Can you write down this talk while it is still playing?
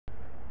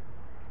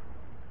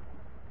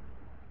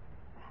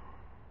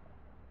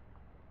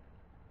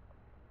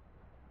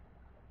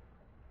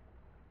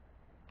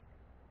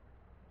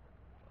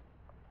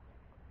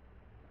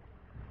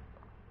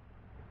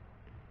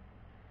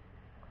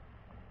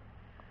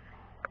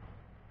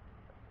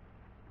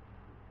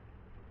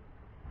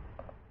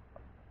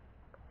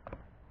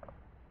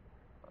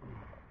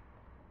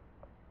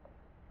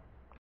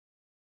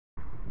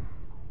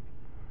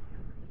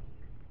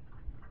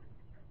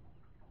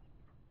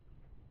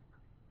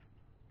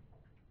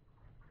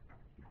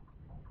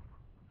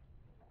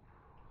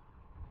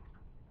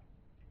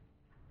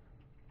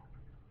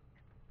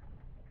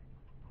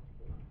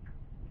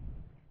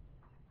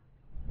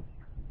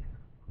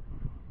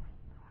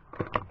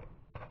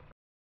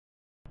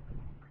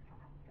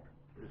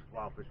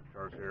Wild Fishing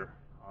Charts here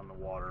on the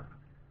water.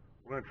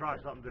 We're going to try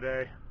something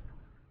today.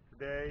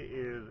 Today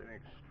is an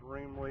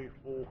extremely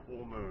full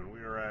moon. We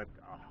are at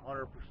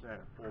 100%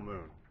 full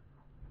moon.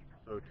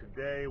 So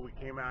today we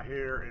came out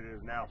here. It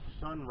is now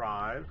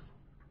sunrise,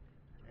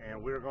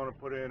 and we're going to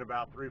put in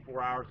about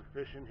 3-4 hours of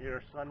fishing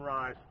here,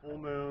 sunrise, full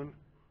moon,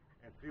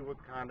 and see what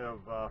kind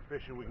of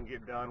fishing we can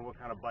get done, what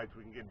kind of bites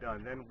we can get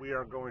done. Then we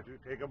are going to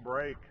take a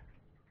break,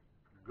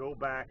 go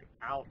back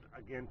out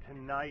again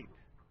tonight,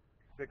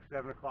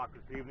 6-7 o'clock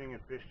this evening,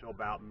 and fish till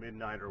about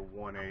midnight or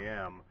 1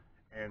 a.m.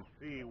 and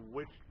see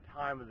which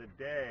time of the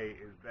day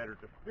is better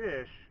to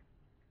fish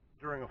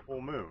during a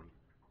full moon.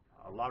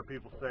 A lot of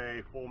people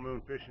say full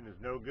moon fishing is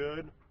no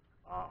good.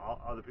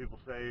 Other people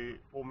say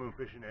full moon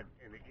fishing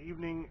in the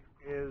evening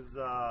is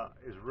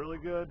really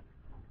good.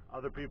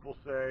 Other people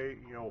say,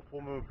 you know,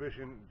 full moon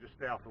fishing, just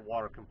stay off the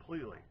water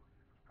completely.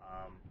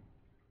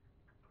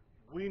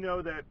 We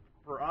know that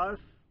for us,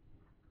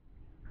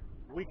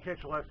 we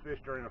catch less fish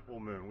during a full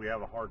moon. We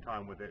have a hard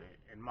time with it.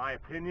 In my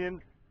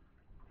opinion,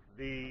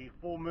 the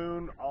full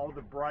moon, all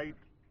the bright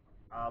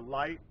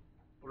light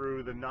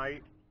through the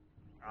night,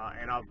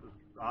 and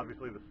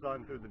obviously the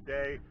sun through the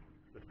day,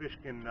 the fish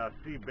can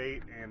see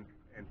bait and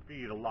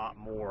feed a lot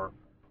more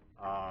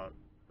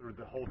through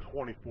the whole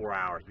 24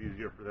 hours. It's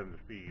easier for them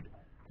to feed.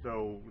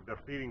 So the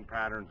feeding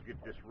patterns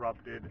get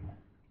disrupted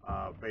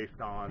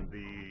based on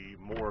the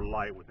more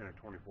light within a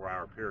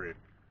 24-hour period.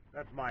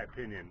 That's my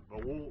opinion,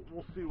 but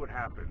we'll see what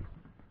happens.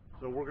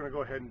 So we're going to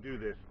go ahead and do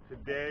this.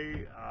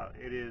 Today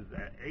it is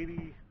at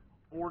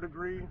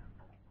 84-degree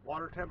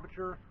water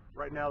temperature.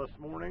 Right now this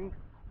morning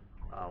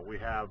we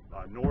have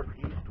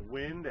northeast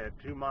wind at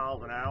 2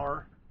 miles an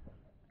hour,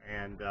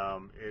 and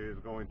it is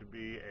going to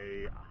be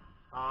a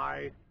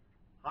high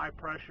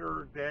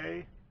pressure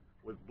day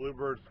with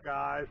bluebird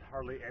skies,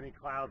 hardly any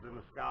clouds in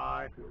the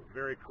sky,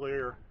 very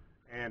clear,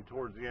 and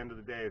towards the end of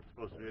the day it's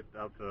supposed to get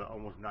up to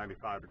almost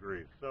 95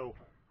 degrees. So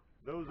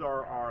those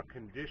are our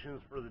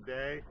conditions for the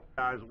day.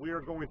 Guys, we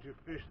are going to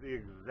fish the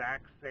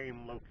exact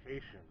same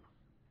locations.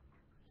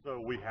 So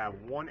we have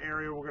one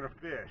area we're going to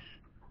fish.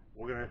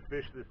 We're going to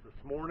fish this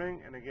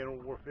morning, and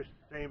again we'll fish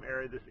the same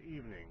area this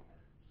evening.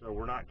 So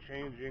we're not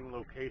changing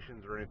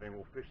locations or anything.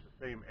 We'll fish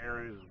the same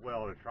areas as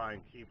well to try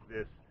and keep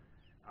this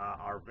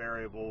our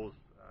variables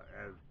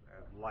as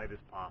light as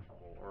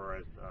possible, or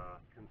as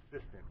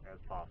consistent as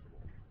possible.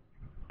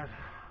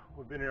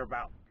 We've been here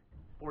about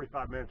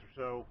 45 minutes or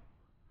so.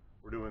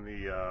 We're doing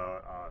the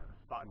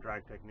spot and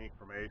drag technique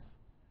from Ace.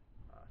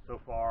 So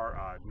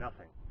far,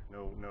 nothing.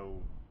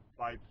 No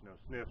bites, no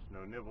sniffs,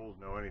 no nibbles,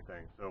 no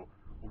anything. So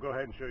we'll go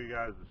ahead and show you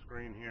guys the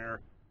screen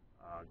here.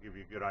 Give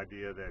you a good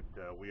idea that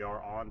we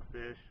are on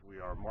fish. We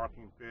are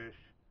marking fish.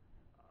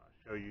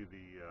 Show you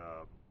the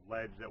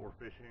ledge that we're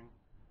fishing.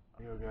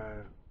 Here we go,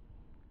 guys.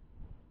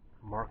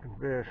 Marking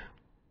fish.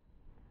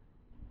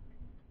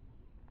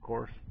 Of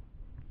course,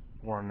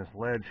 we're on this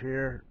ledge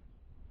here.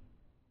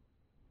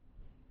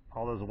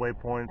 All those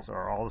waypoints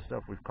are all the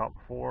stuff we've caught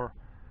before,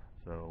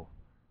 so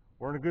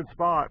we're in a good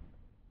spot.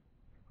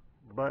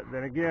 But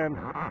then again,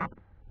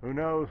 who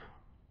knows?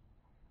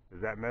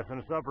 Is that messing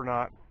us up or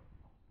not?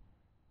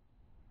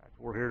 That's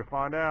what we're here to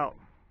find out.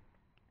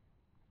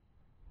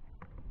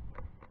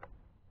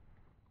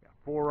 Got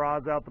 4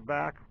 rods out the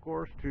back, of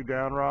course, 2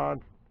 down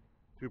rods,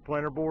 2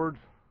 planer boards.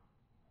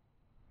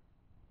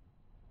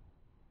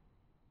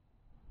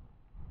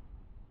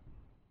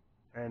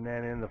 And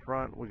then in the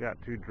front, we got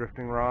 2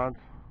 drifting rods,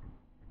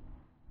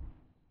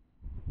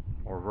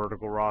 or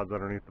vertical rods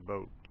underneath the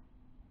boat.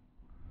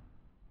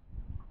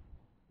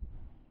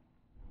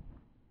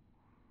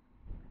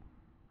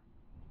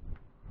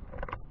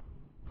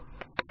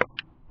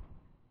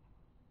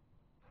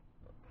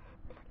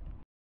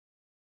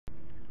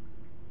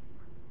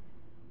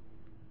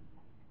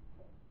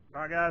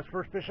 All right, guys,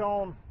 first fish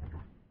on.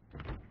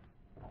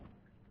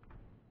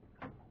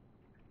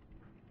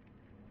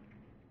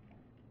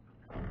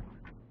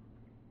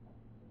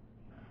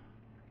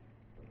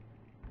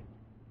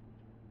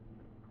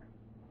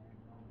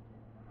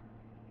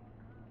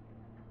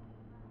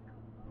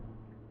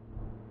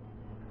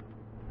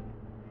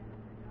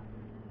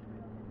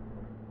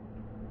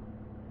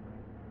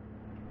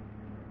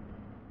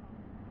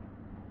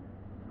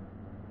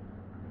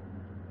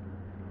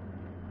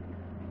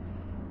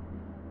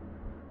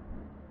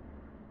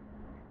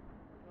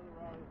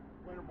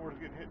 Planer board's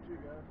getting hit too,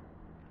 guys.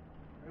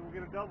 Maybe we'll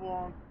get a double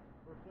on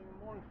first thing in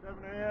the morning, 7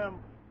 a.m.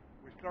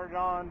 We started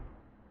on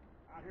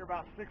out here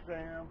about 6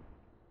 a.m.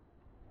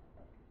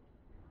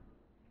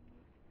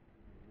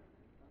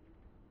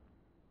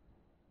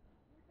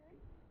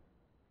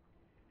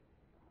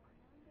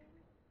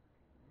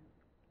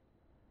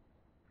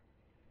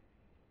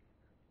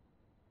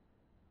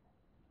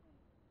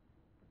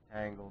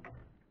 Angled.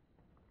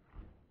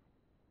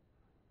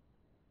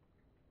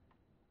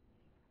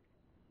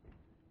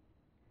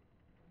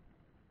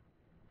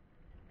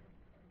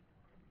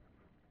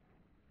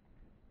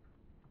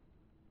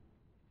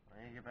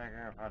 I need to get back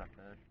here and find a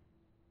fish.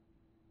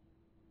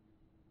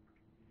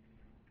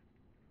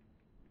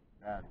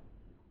 Dad.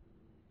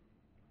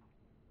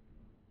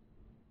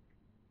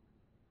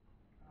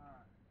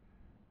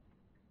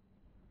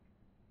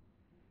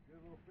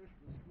 fish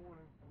this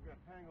morning. We got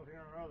tangled here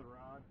on our other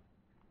rod.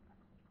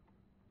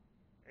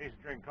 Ace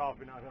drink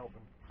coffee not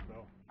helping,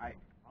 so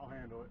I'll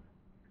handle it.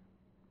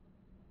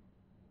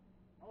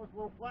 Oh, it's a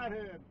little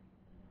flathead.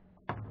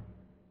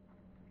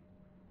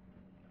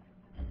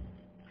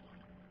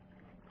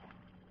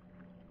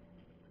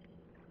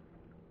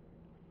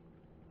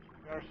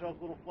 Got ourselves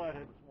a little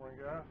flathead this morning,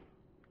 guys.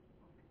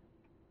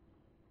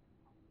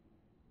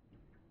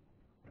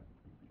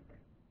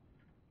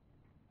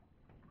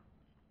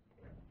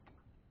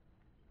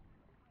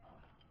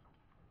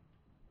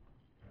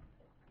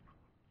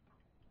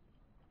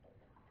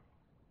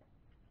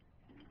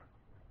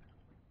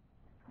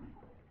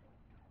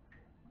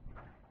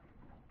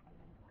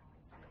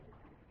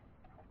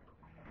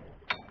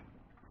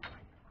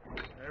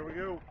 There we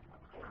go.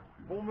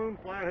 Full moon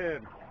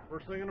flathead.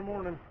 First thing in the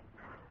morning.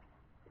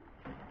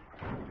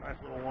 Nice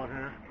little one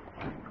here.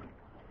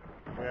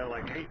 We had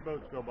like 8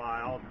 boats go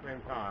by all at the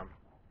same time.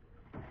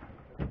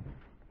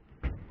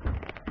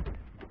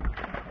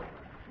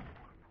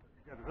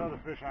 Got this other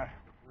fish I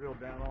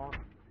reeled down on.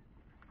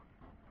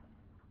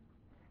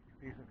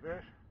 Decent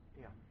fish.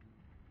 Yeah.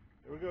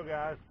 Here we go,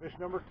 guys. Fish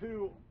number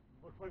 2.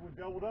 Looks like we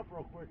doubled up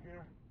real quick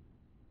here.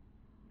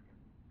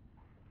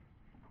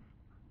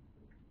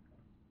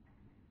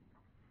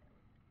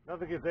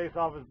 Nothing gets Ace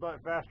off his butt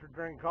faster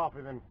drinking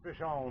coffee than fish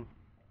on.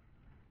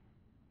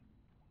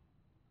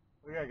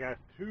 We got, guys,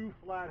 2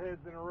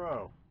 flatheads in a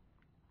row.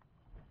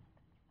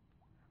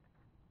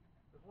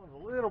 This one's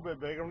a little bit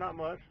bigger, not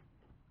much.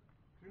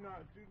 Two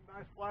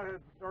nice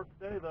flatheads to start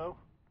the day, though.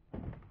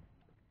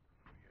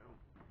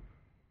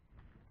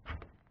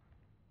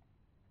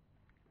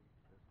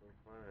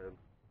 Flathead.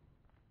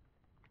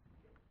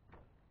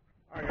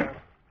 Alright, guys.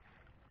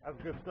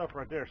 That's good stuff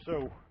right there.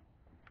 So,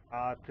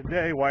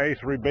 today, while Ace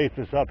rebaits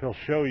this up, he'll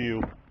show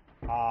you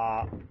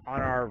on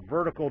our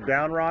vertical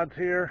down rods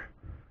here,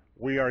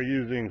 we are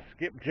using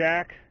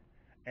skipjack,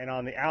 and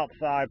on the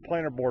outside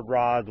planer board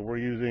rods, we're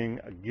using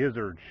a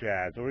gizzard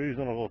shad. So we're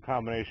using a little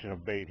combination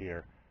of bait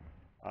here.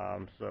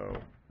 Alright,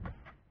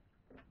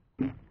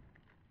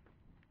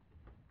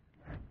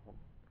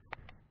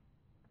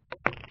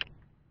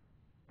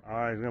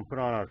 he's going to put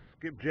on a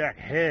skipjack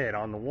head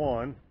on the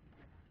one.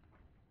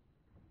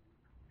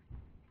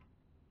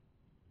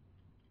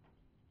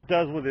 What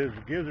he does with his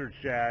gizzard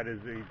shad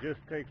is he just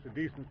takes a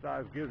decent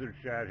sized gizzard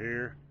shad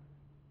here,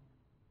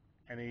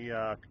 and he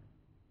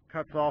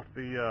cuts off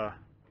the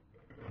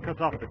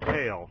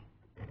tail.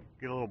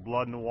 Get a little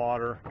blood in the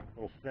water, a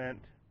little scent.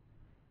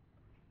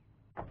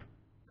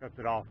 Cuts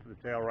it off the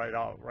tail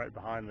right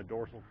behind the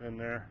dorsal fin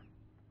there.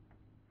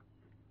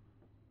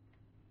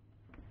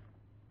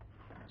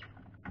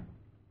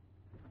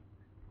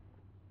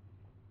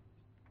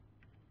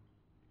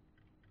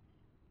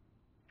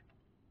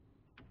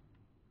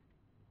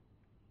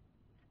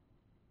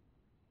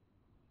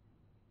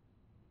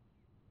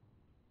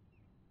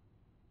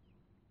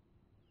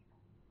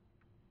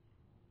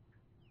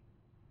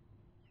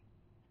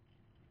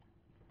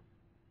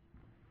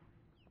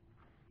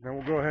 Then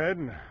we'll go ahead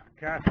and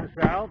cast this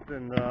out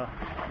and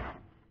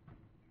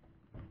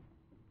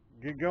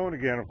get going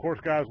again. Of course,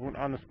 guys,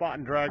 on the spot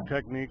and drag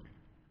technique,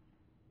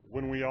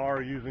 when we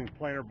are using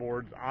planer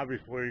boards,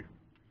 obviously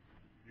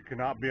you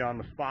cannot be on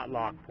the spot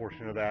lock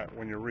portion of that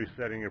when you're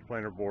resetting your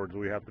planer boards.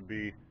 We have to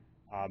be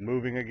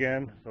moving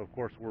again. So of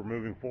course we're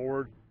moving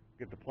forward,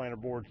 get the planer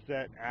board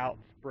set out,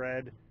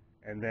 spread,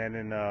 and then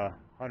in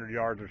 100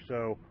 yards or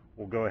so,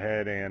 we'll go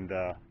ahead and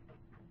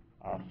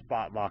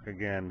spot lock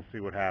again and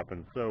see what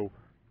happens. So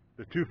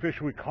the 2 fish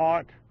we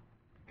caught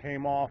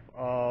came off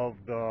of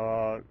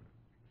the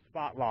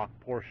spot lock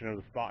portion of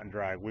the spot and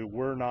drag. We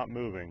were not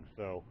moving,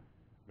 so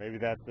maybe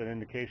that's an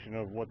indication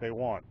of what they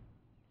want.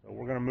 So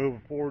we're going to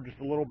move forward just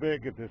a little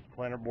bit, get this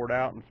planer board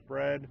out and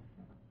spread,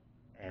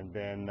 and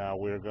then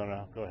we're going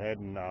to go ahead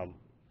and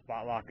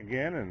spot lock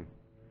again and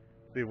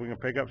see if we can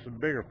pick up some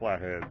bigger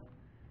flatheads.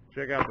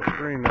 Check out the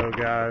screen though,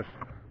 guys.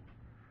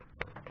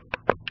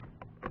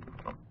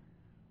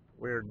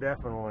 We're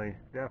definitely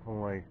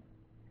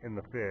in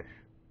the fish.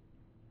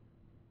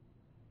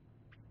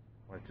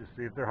 Let's just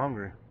see if they're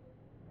hungry.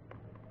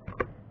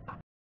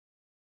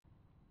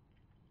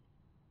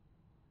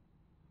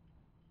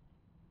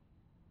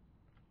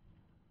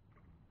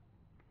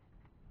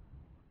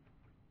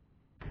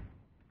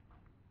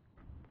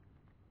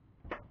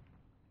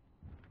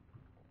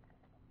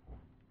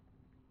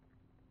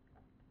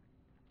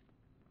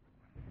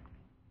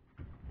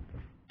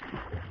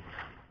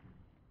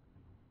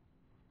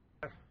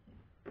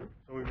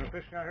 So we've been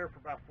fishing out here for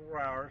about 4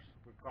 hours.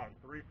 We've caught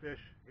 3 fish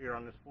here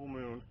on this full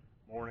moon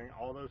morning.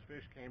 All those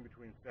fish came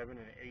between 7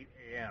 and 8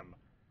 a.m.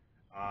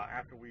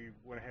 After we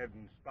went ahead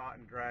and spot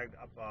and dragged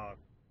up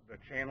the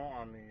channel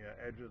on the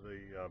edge of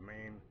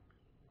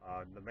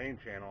the main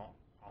channel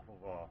off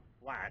of a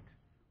flat,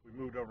 we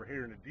moved over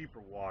here into deeper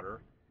water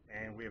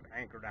and we have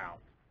anchored out.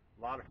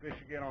 A lot of fish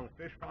again on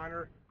the fish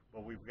finder,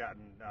 but we've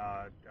gotten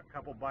a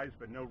couple bites,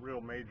 but no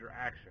real major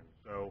action.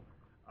 So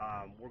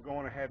we're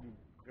going ahead and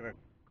going to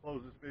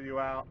close this video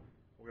out.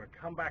 We're going to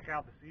come back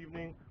out this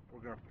evening. We're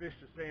going to fish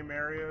the same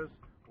areas.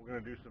 We're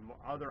going to do some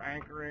other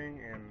anchoring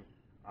and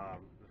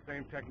the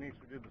same techniques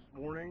we did this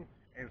morning,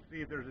 and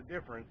see if there's a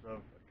difference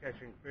of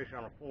catching fish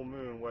on a full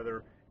moon,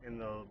 whether in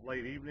the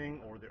late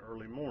evening or the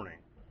early morning.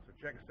 So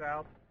check us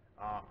out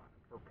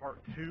for part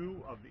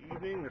 2 of the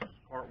evening. This is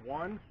part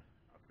 1 of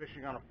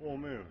fishing on a full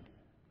moon.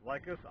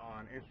 Like us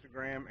on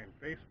Instagram and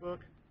Facebook.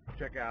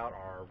 Check out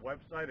our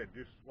website at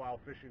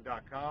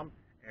deuceswildfishing.com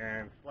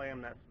and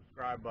slam that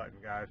subscribe button,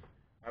 guys.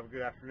 Have a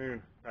good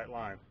afternoon. Tight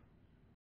lines.